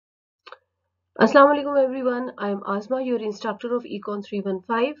Assalamu alaikum everyone. I am Azma, your instructor of Econ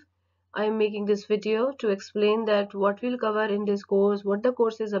 315. I am making this video to explain that what we'll cover in this course, what the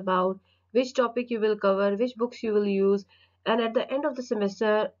course is about, which topic you will cover, which books you will use, and at the end of the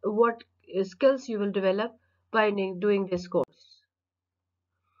semester, what skills you will develop by doing this course.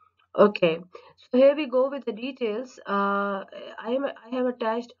 Okay, so here we go with the details. I have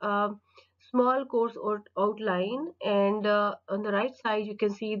attached a small course outline, and on the right side you can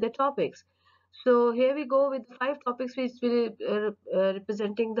see the topics. So here we go with the 5 topics which will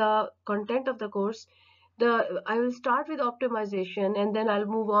representing the content of the course. I will start with optimization and then I'll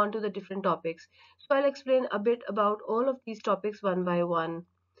move on to the different topics. So I'll explain a bit about all of these topics one by one.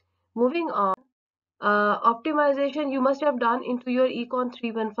 Moving on. Optimization you must have done into your Econ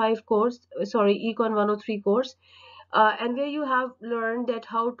 315 course, Econ 103 course, and where you have learned that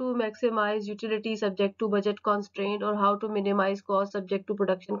how to maximize utility subject to budget constraint or how to minimize cost subject to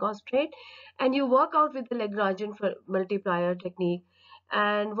production constraint, and you work out with the Lagrangian multiplier technique.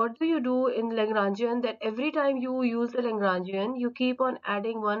 And what do you do in Lagrangian? That every time you use the Lagrangian, you keep on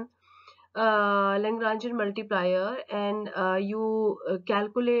adding one Lagrangian multiplier and you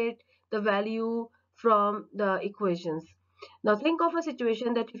calculate the value from the equations. Now think of a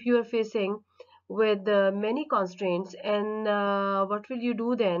situation that if you are facing with many constraints, and what will you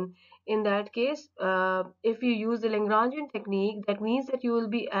do then? In that case, if you use the Lagrangian technique, that means that you will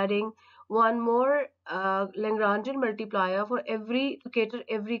be adding one more Lagrangian multiplier for every to cater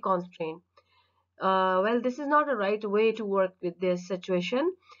every constraint. Well, this is not a right way to work with this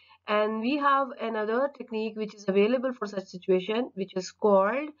situation, and we have another technique which is available for such situation, which is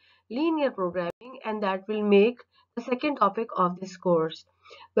called linear programming, and that will make the second topic of this course.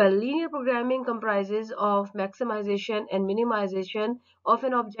 Well, linear programming comprises of maximization and minimization of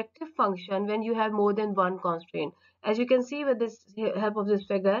an objective function when you have more than one constraint. As you can see with this help of this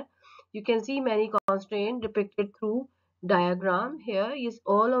figure, you can see many constraints depicted through diagram. Here is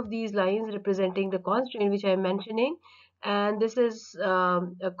all of these lines representing the constraint which I am mentioning, and this is a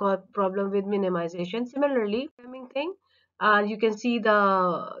problem with minimization. Similarly, programming thing, you can see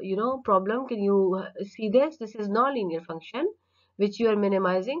the problem. Can you see this? This is nonlinear function which you are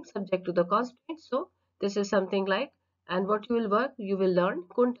minimizing subject to the constraint. So this is something like, and what you will work, you will learn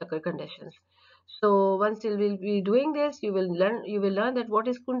Kuhn-Tucker conditions. So once you will be doing this, you will learn that what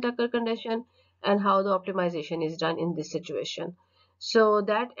is Kuhn-Tucker condition and how the optimization is done in this situation. So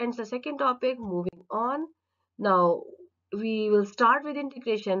that ends the second topic. Moving on. Now we will start with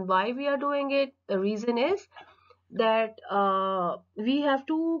integration. Why we are doing it? The reason is that we have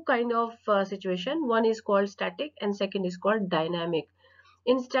two kind of situation. One is called static and second is called dynamic.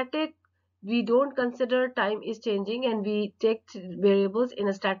 In static, we don't consider time is changing and we take variables in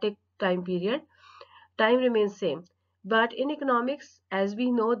a static time period. Time remains same. But in economics, as we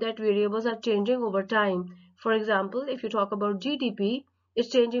know that variables are changing over time. For example, if you talk about GDP, it's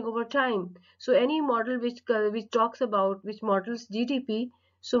changing over time. So any model which models GDP,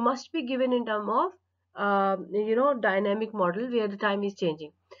 so must be given in term of dynamic model where the time is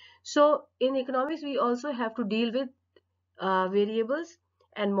changing. So in economics, we also have to deal with variables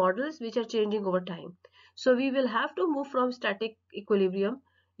and models which are changing over time. So we will have to move from static equilibrium,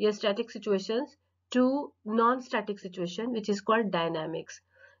 yes, static situations, to non-static situation, which is called dynamics.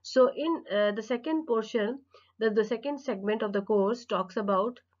 So in the second portion, the second segment of the course talks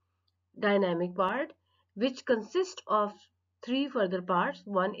about dynamic part, which consists of three further parts.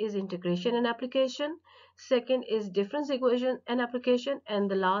 One is integration and application, second is difference equation and application, and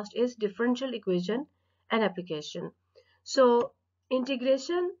the last is differential equation and application. So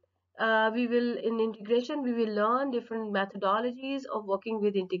integration, in integration we will learn different methodologies of working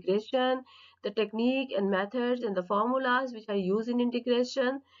with integration, the technique and methods and the formulas which are used in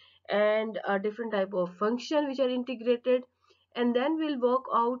integration, and a different type of function which are integrated, and then we'll work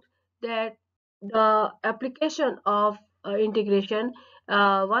out that the application of integration.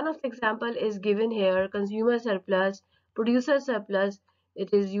 One of the example is given here: consumer surplus, producer surplus.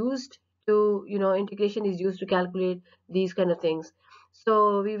 It is used to, integration is used to calculate these kind of things.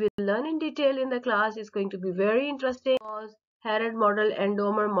 So we will learn in detail in the class. It's going to be very interesting. Was Harrod model and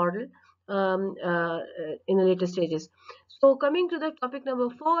Domer model in the later stages. So coming to the topic number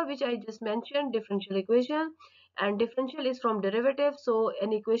 4, which I just mentioned, differential equation. And differential is from derivative. So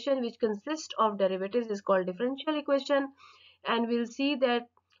an equation which consists of derivatives is called differential equation. And we'll see that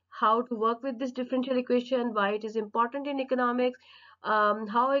how to work with this differential equation, why it is important in economics,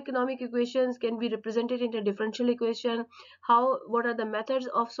 how economic equations can be represented in a differential equation, what are the methods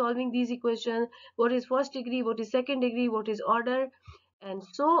of solving these equations, what is first degree, what is second degree, what is order, and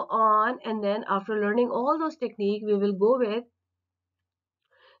so on. And then after learning all those techniques, we will go with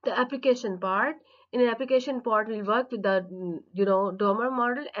The application part. In an application part, we'll work with the dormer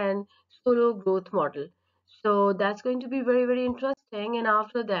model and solo growth model. So that's going to be very, very interesting. And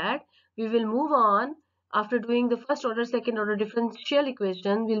after that, we will move on. After doing the first order, second order differential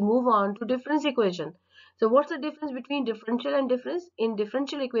equation, we'll move on to difference equation. So what's the difference between differential and difference? In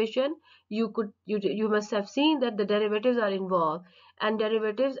differential equation, you must have seen that the derivatives are involved, and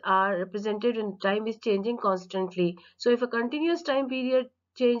derivatives are represented in time is changing constantly. So if a continuous time period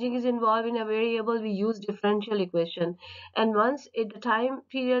changing is involved in a variable, we use differential equation. And once the time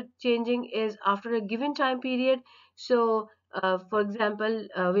period changing is after a given time period, so for example,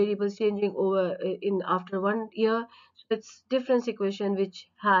 variables changing over in after 1 year, so it's difference equation which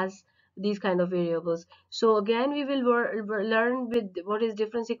has these kind of variables. So again, we will learn with what is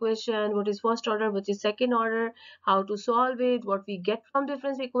difference equation, what is first order, what is second order, how to solve it, what we get from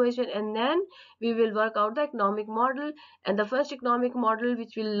difference equation, and then we will work out the economic model. And the first economic model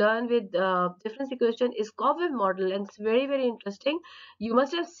which we'll learn with difference equation is Cobweb model, and it's very, very interesting. You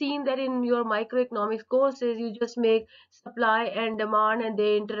must have seen that in your microeconomics courses, you just make supply and demand and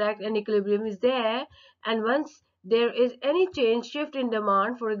they interact and equilibrium is there. And once there is any change, shift in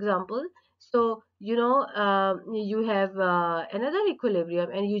demand, for example, so you have another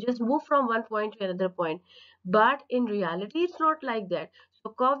equilibrium and you just move from one point to another point. But in reality, it's not like that.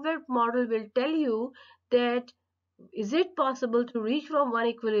 So Cobweb model will tell you that is it possible to reach from one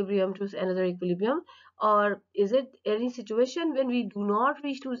equilibrium to another equilibrium, or is it any situation when we do not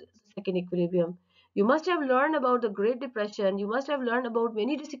reach to second equilibrium? You must have learned about the Great Depression, you must have learned about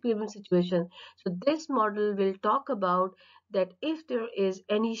many disequilibrium situations. So this model will talk about that if there is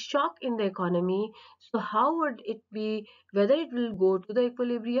any shock in the economy, so how would it be, whether it will go to the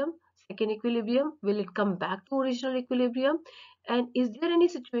equilibrium, second equilibrium, will it come back to original equilibrium, and is there any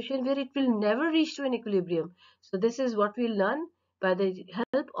situation where it will never reach to an equilibrium? So this is what we learn by the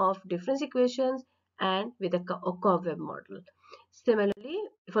help of difference equations and with a Cobweb model. Similarly,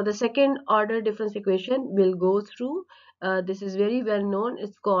 for the second order difference equation, we'll go through, this is very well known,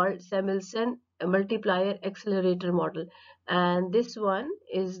 it's called Samuelson multiplier accelerator model. And this one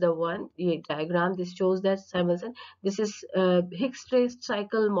is the one, the diagram, this shows that Samuelson, this is Higgs trace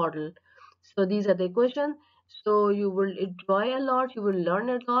cycle model. So these are the equations. So you will enjoy a lot, you will learn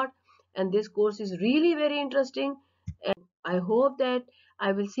a lot, and this course is really very interesting. And I hope that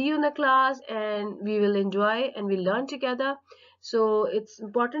I will see you in the class and we will enjoy and we'll learn together. So it's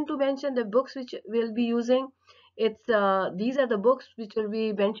important to mention the books which we'll be using. It's these are the books which will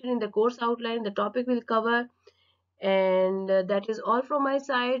be mentioned in the course outline, the topic we'll cover. And that is all from my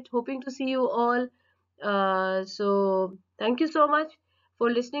side. Hoping to see you all. So thank you so much for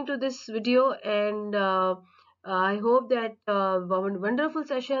listening to this video, and I hope that wonderful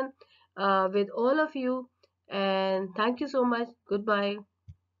session with all of you, and thank you so much. Goodbye.